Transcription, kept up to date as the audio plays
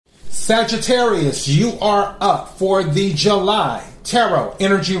Sagittarius, you are up for the July Tarot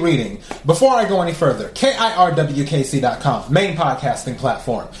Energy Reading. Before I go any further, KIRWKC.com, main podcasting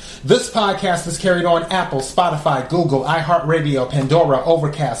platform. This podcast is carried on Apple, Spotify, Google, iHeartRadio, Pandora,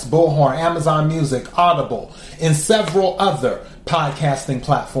 Overcast, Bullhorn, Amazon Music, Audible, and several other podcasting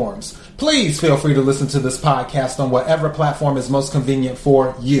platforms. Please feel free to listen to this podcast on whatever platform is most convenient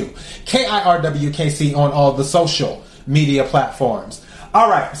for you. KIRWKC on all the social media platforms.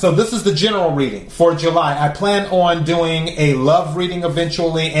 Alright, so this is the general reading for July. I plan on doing a love reading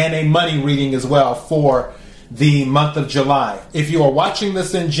eventually and a money reading as well for the month of July. If you are watching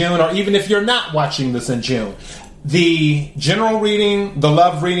this in June, or even if you're not watching this in June, the general reading, the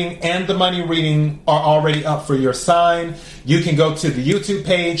love reading, and the money reading are already up for your sign. You can go to the YouTube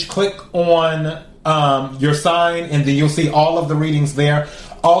page, click on your sign, and then you'll see all of the readings there.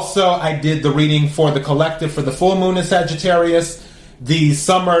 Also, I did the reading for the collective for the full moon in Sagittarius. The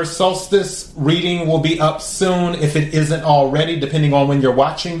summer solstice reading will be up soon if it isn't already, depending on when you're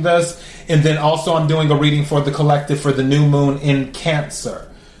watching this. And then also I'm doing a reading for the collective for the new moon in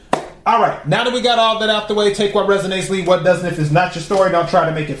Cancer. Alright, now that we got all that out the way, take what resonates, leave what doesn't. If it's not your story, don't try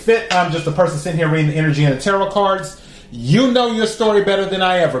to make it fit. I'm just a person sitting here reading the energy and the tarot cards. You know your story better than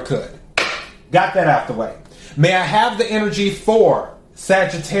I ever could. Got that out the way. May I have the energy for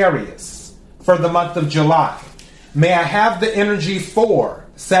Sagittarius for the month of July? May I have the energy for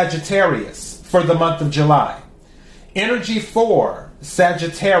Sagittarius for the month of July? Energy for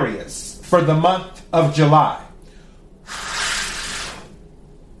Sagittarius for the month of July.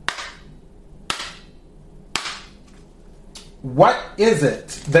 What is it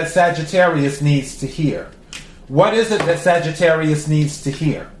that Sagittarius needs to hear? What is it that Sagittarius needs to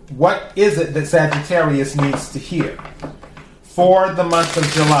hear? What is it that Sagittarius needs to hear for the month of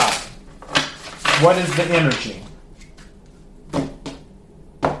July? What is the energy?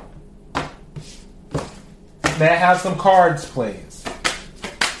 May I have some cards, please?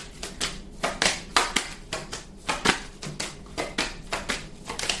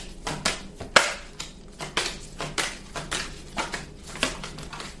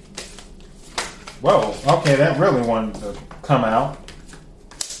 Whoa, okay, that really wanted to come out.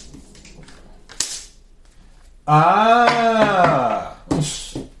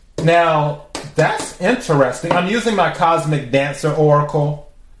 Now, that's interesting. I'm using my Cosmic Dancer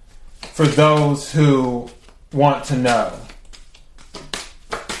Oracle for those who want to know.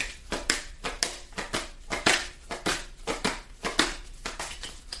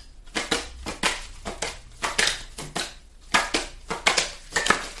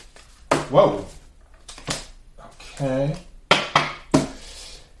 Whoa. Okay.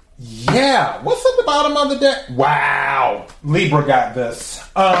 Yeah. What's at the bottom of the deck? Wow. Libra got this.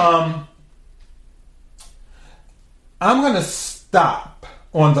 I'm going to stop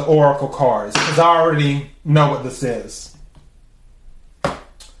on the Oracle cards because I already know what this is.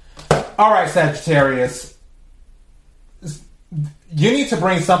 Alright, Sagittarius. You need to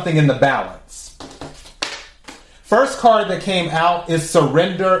bring something into balance. First card that came out is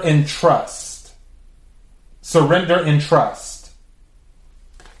Surrender and Trust. Surrender and Trust.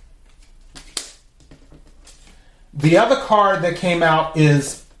 The other card that came out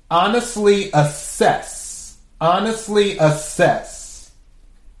is Honestly Assess. Honestly Assess.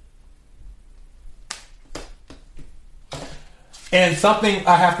 And something,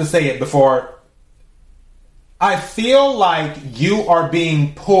 I have to say it before. I feel like you are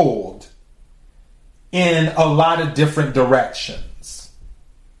being pulled in a lot of different directions.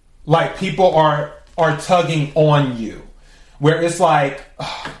 Like people are tugging on you. Where it's like,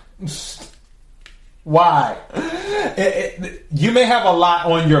 why? You may have a lot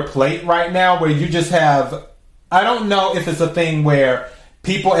on your plate right now where you just have, I don't know if it's a thing where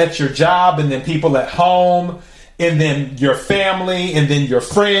people at your job and then people at home and then your family, and then your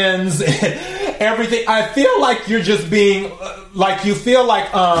friends, and everything. I feel like you're just being, like you feel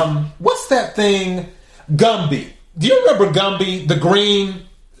like, what's that thing? Gumby. Do you remember Gumby? The green,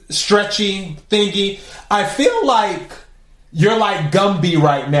 stretchy thingy? I feel like you're like Gumby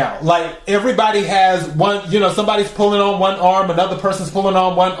right now. Like everybody has one, somebody's pulling on one arm, another person's pulling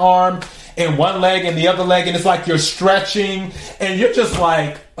on one arm, and one leg and the other leg, and it's like you're stretching, and you're just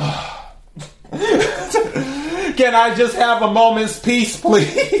like, can I just have a moment's peace,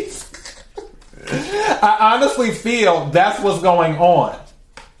 please? I honestly feel that's what's going on.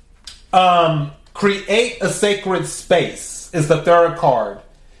 Create a Sacred Space is the third card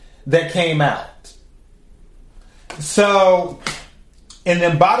that came out. So, and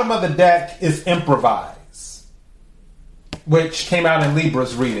then bottom of the deck is Improvise, which came out in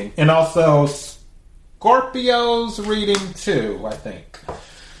Libra's reading. And also Scorpio's reading too, I think.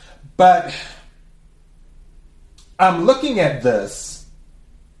 But I'm looking at this.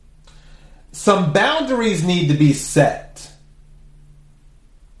 Some boundaries need to be set,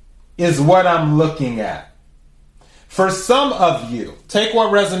 is what I'm looking at. For some of you, take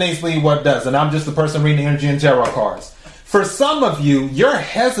what resonates, leave what doesn't. I'm just the person reading energy and tarot cards. For some of you, you're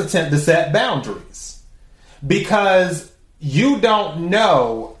hesitant to set boundaries because you don't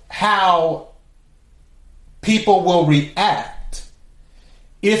know how people will react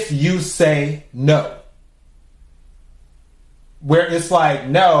if you say no. Where it's like,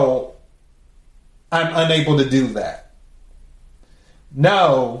 no, I'm unable to do that.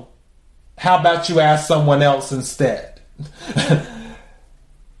 No, how about you ask someone else instead?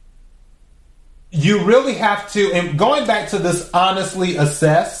 You really have to, and going back to this honestly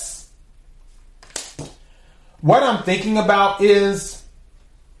assess, what I'm thinking about is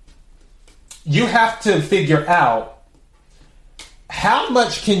you have to figure out how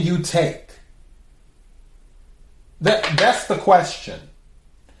much can you take? That's the question.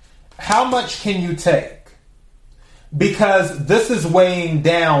 How much can you take? Because this is weighing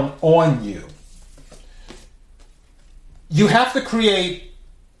down on you. You have to create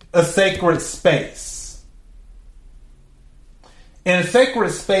a sacred space. And a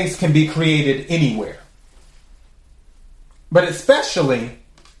sacred space can be created anywhere. But especially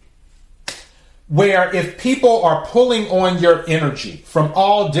where if people are pulling on your energy from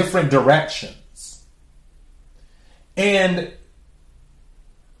all different directions, and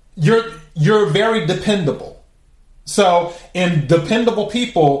you're very dependable. So, and dependable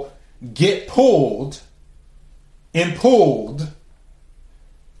people get pulled and pulled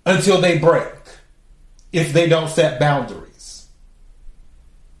until they break if they don't set boundaries.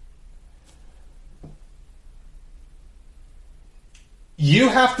 You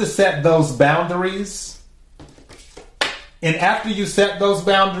have to set those boundaries, and after you set those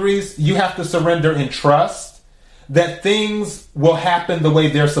boundaries, you have to surrender and trust that things will happen the way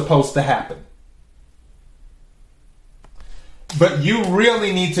they're supposed to happen. But you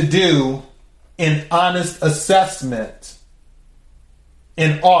really need to do an honest assessment,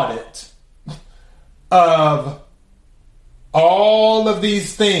 an audit of all of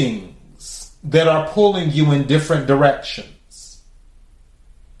these things that are pulling you in different directions.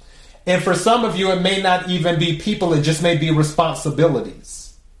 And for some of you, it may not even be people, it just may be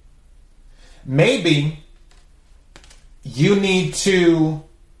responsibilities. Maybe you need to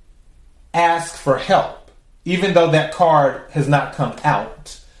ask for help, even though that card has not come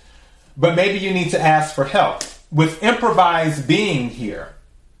out. But maybe you need to ask for help. With improvised being here,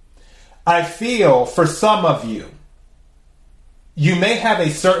 I feel for some of you, you may have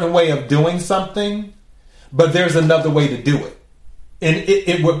a certain way of doing something, but there's another way to do it. And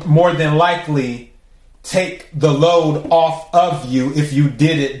it would more than likely take the load off of you if you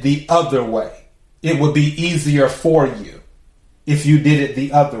did it the other way. It would be easier for you if you did it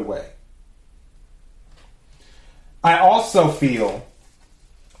the other way. I also feel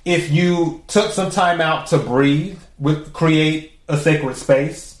if you took some time out to breathe, create a sacred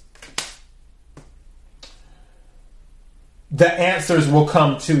space, the answers will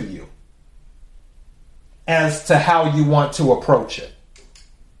come to you as to how you want to approach it.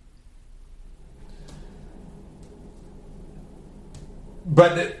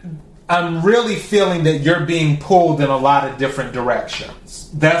 But I'm really feeling that you're being pulled in a lot of different directions.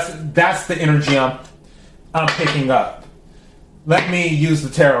 That's the energy I'm picking up. Let me use the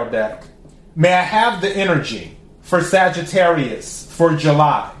tarot deck. May I have the energy for Sagittarius for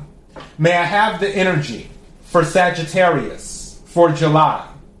July? May I have the energy for Sagittarius for July?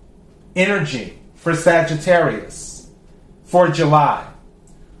 Energy for Sagittarius for July.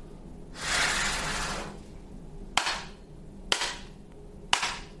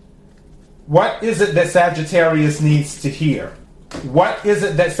 What is it that Sagittarius needs to hear? What is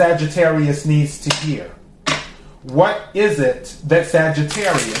it that Sagittarius needs to hear? What is it that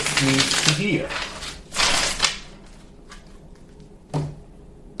Sagittarius needs to hear?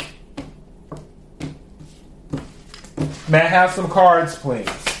 May I have some cards, please?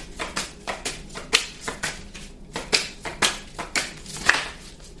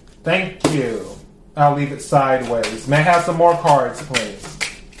 Thank you. I'll leave it sideways. May I have some more cards, please?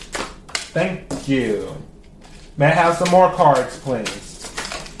 Thank you. May I have some more cards, please?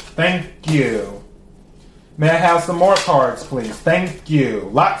 Thank you. May I have some more cards, please? Thank you.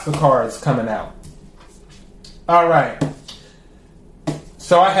 Lots of cards coming out. All right.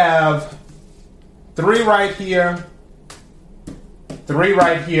 So I have 3 right here, 3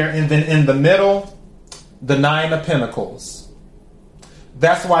 right here, and then in the middle, the 9 of Pentacles.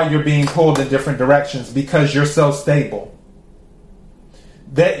 That's why you're being pulled in different directions, because you're so stable.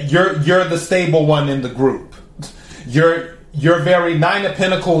 That you're the stable one in the group. You're very Nine of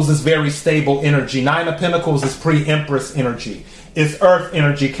Pentacles is very stable energy. Nine of Pentacles is pre-Empress energy. It's Earth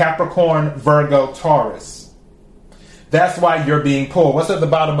energy, Capricorn, Virgo, Taurus. That's why you're being pulled. What's at the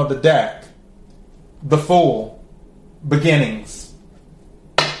bottom of the deck? The Fool. Beginnings.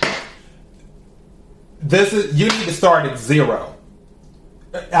 You need to start at zero.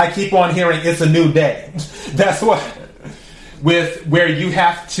 I keep on hearing it's a new day. That's what, with where you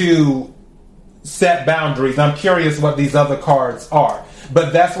have to set boundaries. I'm curious what these other cards are.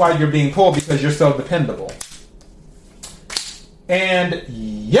 But that's why you're being pulled, because you're so dependable. And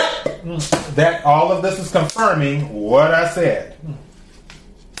yep, that all of this is confirming what I said.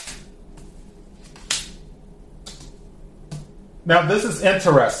 Now this is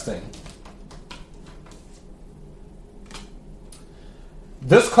interesting.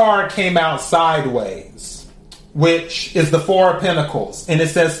 This card came out sideways, which is the Four of Pentacles, and it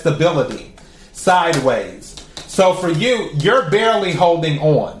says stability, sideways. So for you, you're barely holding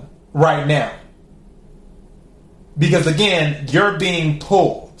on right now. Because again, you're being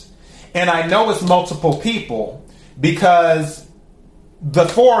pulled. And I know it's multiple people because the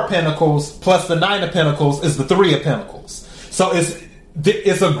Four of Pentacles plus the Nine of Pentacles is the Three of Pentacles. So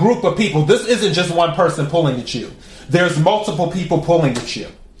it's a group of people. This isn't just one person pulling at you. There's multiple people pulling at you.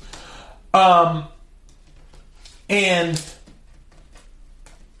 And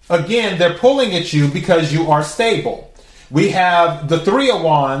again, they're pulling at you because you are stable. We have the Three of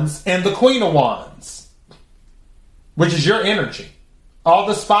Wands and the Queen of Wands, which is your energy. All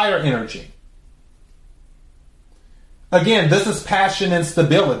this fire energy. Again, this is passion and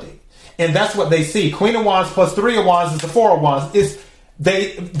stability. And that's what they see. Queen of Wands plus Three of Wands is the Four of Wands.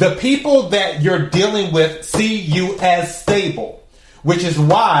 The people that you're dealing with see you as stable, which is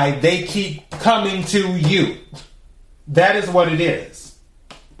why they keep coming to you. That is what it is.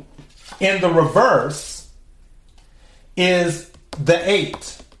 In the reverse is the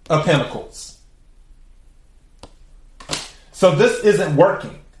Eight of Pentacles. So this isn't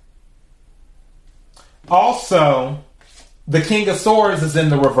working. Also, the King of Swords is in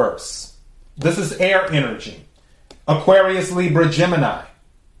the reverse. This is air energy. Aquarius, Libra, Gemini.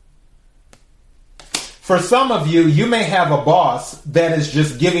 For some of you, you may have a boss that is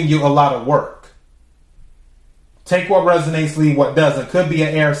just giving you a lot of work. Take what resonates, leave what doesn't. Could be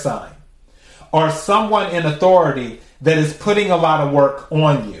an air sign. Or someone in authority that is putting a lot of work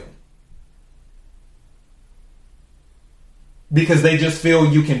on you. Because they just feel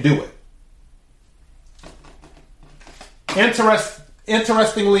you can do it.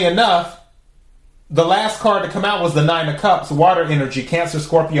 Interestingly enough, the last card to come out was the Nine of Cups, water energy, Cancer,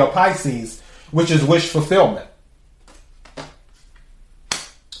 Scorpio, Pisces, which is wish fulfillment.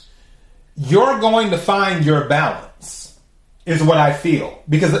 You're going to find your balance, is what I feel.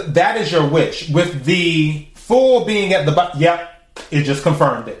 Because that is your wish. With the Fool being at the bottom, yep, it just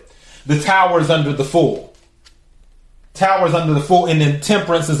confirmed it. The Tower is under the Fool. Tower is under the Fool, and then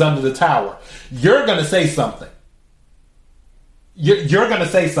Temperance is under the Tower. You're going to say something. You're going to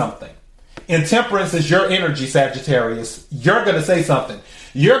say something. And Temperance is your energy, Sagittarius. You're going to say something.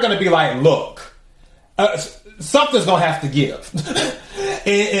 You're going to be like, look, something's going to have to give.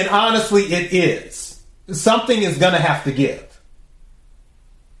 and honestly, it is. Something is going to have to give.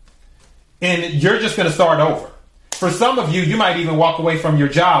 And you're just going to start over. For some of you, you might even walk away from your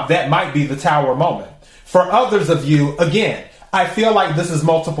job. That might be the Tower moment. For others of you, again, I feel like this is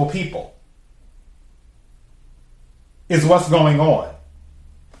multiple people. Is what's going on.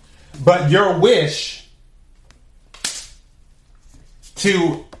 But your wish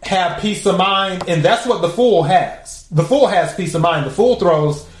to have peace of mind, and that's what the Fool has. The Fool has peace of mind. The Fool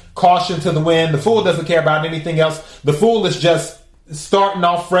throws caution to the wind. The Fool doesn't care about anything else. The Fool is just starting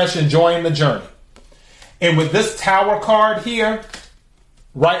off fresh, enjoying the journey. And with this Tower card here,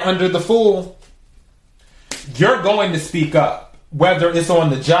 right under the Fool, you're going to speak up. Whether it's on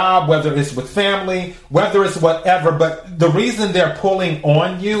the job, whether it's with family, whether it's whatever. But the reason they're pulling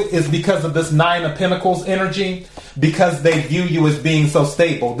on you is because of this Nine of Pentacles energy. Because they view you as being so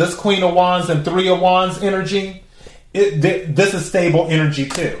stable. This Queen of Wands and Three of Wands energy, this is stable energy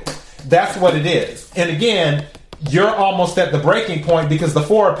too. That's what it is. And again, you're almost at the breaking point because the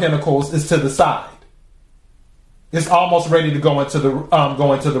Four of Pentacles is to the side. It's almost ready to go into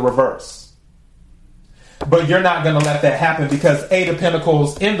the reverse. But you're not going to let that happen because Eight of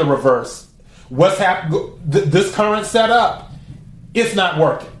Pentacles in the reverse, what's happening? This current setup, it's not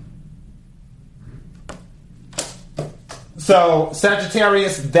working. So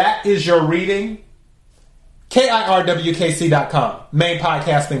Sagittarius, that is your reading. KIRWKC.com, main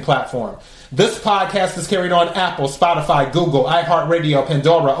podcasting platform. This podcast is carried on Apple, Spotify, Google, iHeartRadio,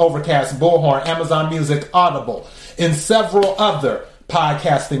 Pandora, Overcast, Bullhorn, Amazon Music, Audible, and several other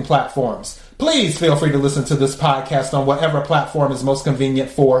podcasting platforms. Please feel free to listen to this podcast on whatever platform is most convenient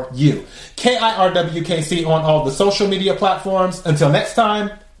for you. KIRWKC on all the social media platforms. Until next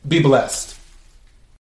time, be blessed.